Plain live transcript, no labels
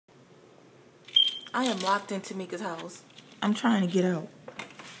I am locked in Tamika's house. I'm trying to get out.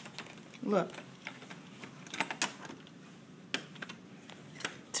 Look.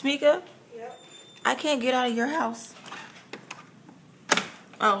 Tamika? Yep. I can't get out of your house.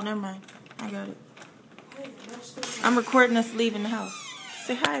 Oh, never mind. I got it. I'm recording us leaving the house.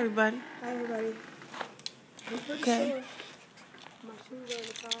 Say hi, everybody. Hi, everybody. Okay. Sure. My shoes are in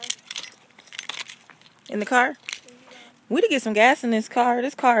the car. In the car? We need to get some gas in this car.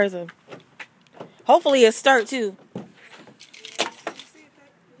 This car is a... Hopefully it start, too. You see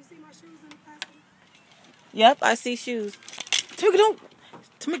my shoes in the passenger? Yep, I see shoes. Tamika, don't...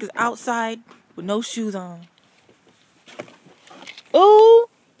 Tamika's outside with no shoes on. Ooh!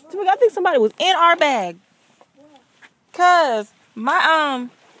 Tamika, I think somebody was in our bag. Cause my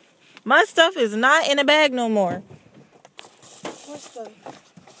stuff is not in a bag no more. What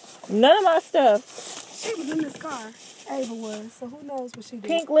stuff? None of my stuff. She was in this car. Ava was. So who knows what she did?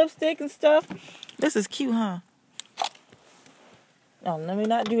 Pink lipstick and stuff. This is cute, huh? No, let me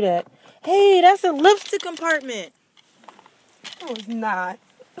not do that. Hey, that's a lipstick compartment. No, it's not.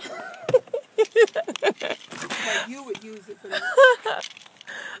 Like you would use it for that.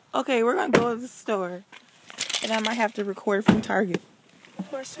 Okay, we're gonna go to the store. And I might have to record from Target.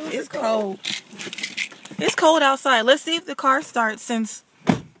 It's cold. It's cold outside. Let's see if the car starts since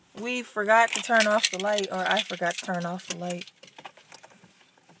we forgot to turn off the light. Or I forgot to turn off the light.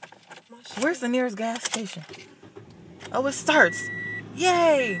 Where's the nearest gas station? Oh, it starts.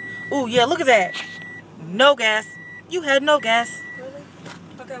 Yay! Oh, yeah, look at that. No gas. You had no gas. Really?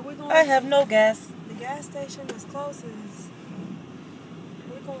 Okay, we're going I have no gas. The gas station as close as...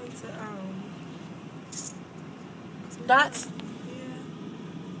 We're going to, Dots? Yeah.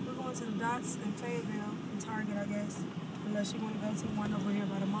 We're going to the Dots in Fayetteville and Target, I guess. Unless you want to go to one over here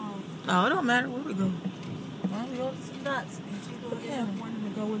by the mall. Oh, it don't matter where we go. Why don't we go to some Dots? If you're going to end up wanting to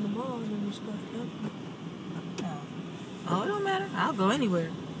go in the mall, then we should go to the other. Oh, it don't matter. I'll go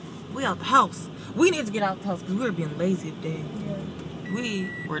anywhere. We out the house. We need to get out the house because we were being lazy today. Yeah. We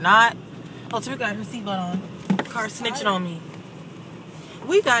were not. Oh, Tamika got her seatbelt on. Car snitching on me.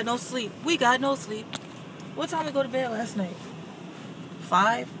 We got no sleep. We got no sleep. What time we go to bed last night?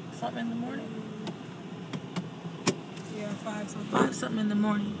 5 something in the morning? Yeah, 5 something. 5 something in the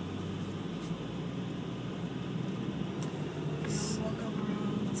morning. Woke up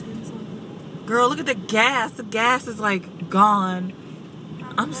around 10 something. Girl, look at the gas. The gas is like gone.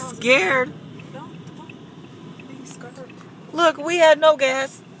 I'm scared. Don't be scared. Look, we had no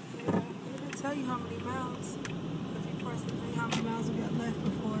gas. Yeah, it didn't tell you how many miles. If you press the thing, how many miles we got left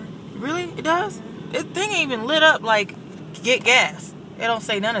before. Really? It does? This thing ain't even lit up like get gas. It don't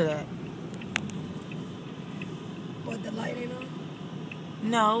say none of that. But the light ain't on?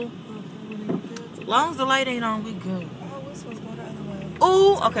 No. Okay, well, good. As long as the light ain't on, we good. Oh, we're supposed to go the other way.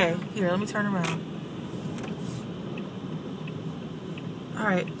 Ooh, okay. Here, let me turn around.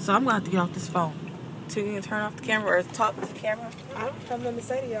 Alright, so I'm going to have to get off this phone. So you can turn off the camera or talk to the camera. I don't have nothing to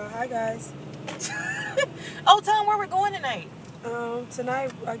say to y'all. Hi, guys. Oh, tell them where we're going tonight.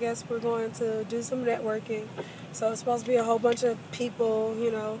 Tonight, I guess we're going to do some networking. So it's supposed to be a whole bunch of people,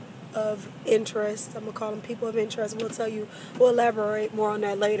 you know, of interest. I'm going to call them people of interest. We'll elaborate more on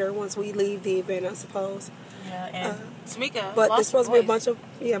that later once we leave the event, I suppose. Yeah, and Tamika but lost there's supposed her to be a voice. bunch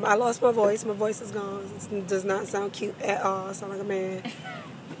of, I lost my voice. My voice is gone. It does not sound cute at all. I sound like a man.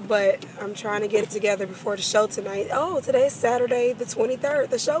 But I'm trying to get it together before the show tonight. Oh, today's Saturday the 23rd.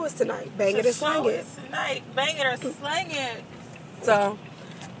 The show is tonight. Bang it or slang it. Tonight. Bang it or slang it. So,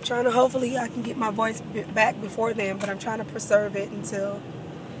 I'm trying to, hopefully I can get my voice back before then, but I'm trying to preserve it until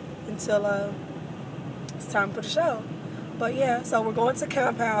it's time for the show. But yeah, so we're going to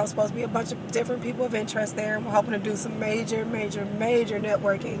Camp House. Supposed to be a bunch of different people of interest there, and we're hoping to do some major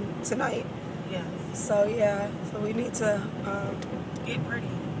networking tonight. Yes. So yeah, so we need to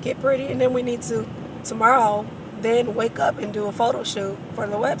Get pretty. and then we need to tomorrow then wake up and do a photo shoot for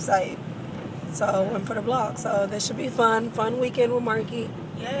the website. So and for the blog. So this should be fun weekend with Marky.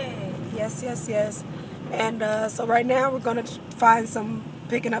 Yay. Yes. And so right now we're gonna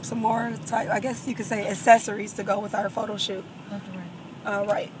picking up some more I guess you could say accessories to go with our photo shoot. Left and right.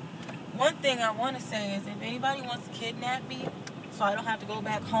 Right. One thing I want to say is if anybody wants to kidnap me so I don't have to go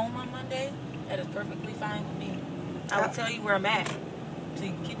back home on Monday, that is perfectly fine with me. I will tell you where I'm at so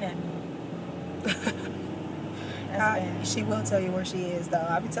you can kidnap me. She will tell you where she is, though.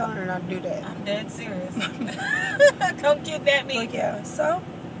 I'll be telling her not to do that. I'm dead serious. Come kidnap me. But yeah, so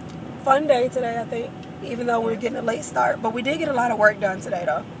fun day today, I think. Even though we're getting a late start, but we did get a lot of work done today,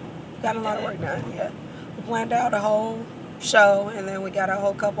 though. Got a lot of work done. Yeah, we planned out a whole show, and then we got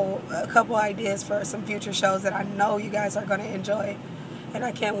a couple ideas for some future shows that I know you guys are going to enjoy. And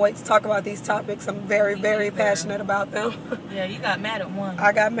I can't wait to talk about these topics. I'm very, very passionate about them. Yeah, you got mad at one.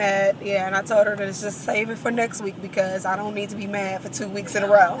 I got mad, yeah, and I told her to just save it for next week because I don't need to be mad for 2 weeks in a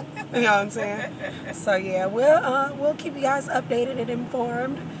row. You know what I'm saying? So yeah, we'll keep you guys updated and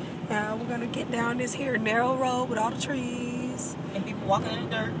informed. We're gonna get down this here narrow road with all the trees and people walking in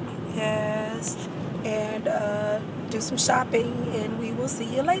the dirt. Yes, and do some shopping, and we will see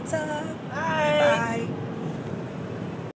you later. Bye. Bye.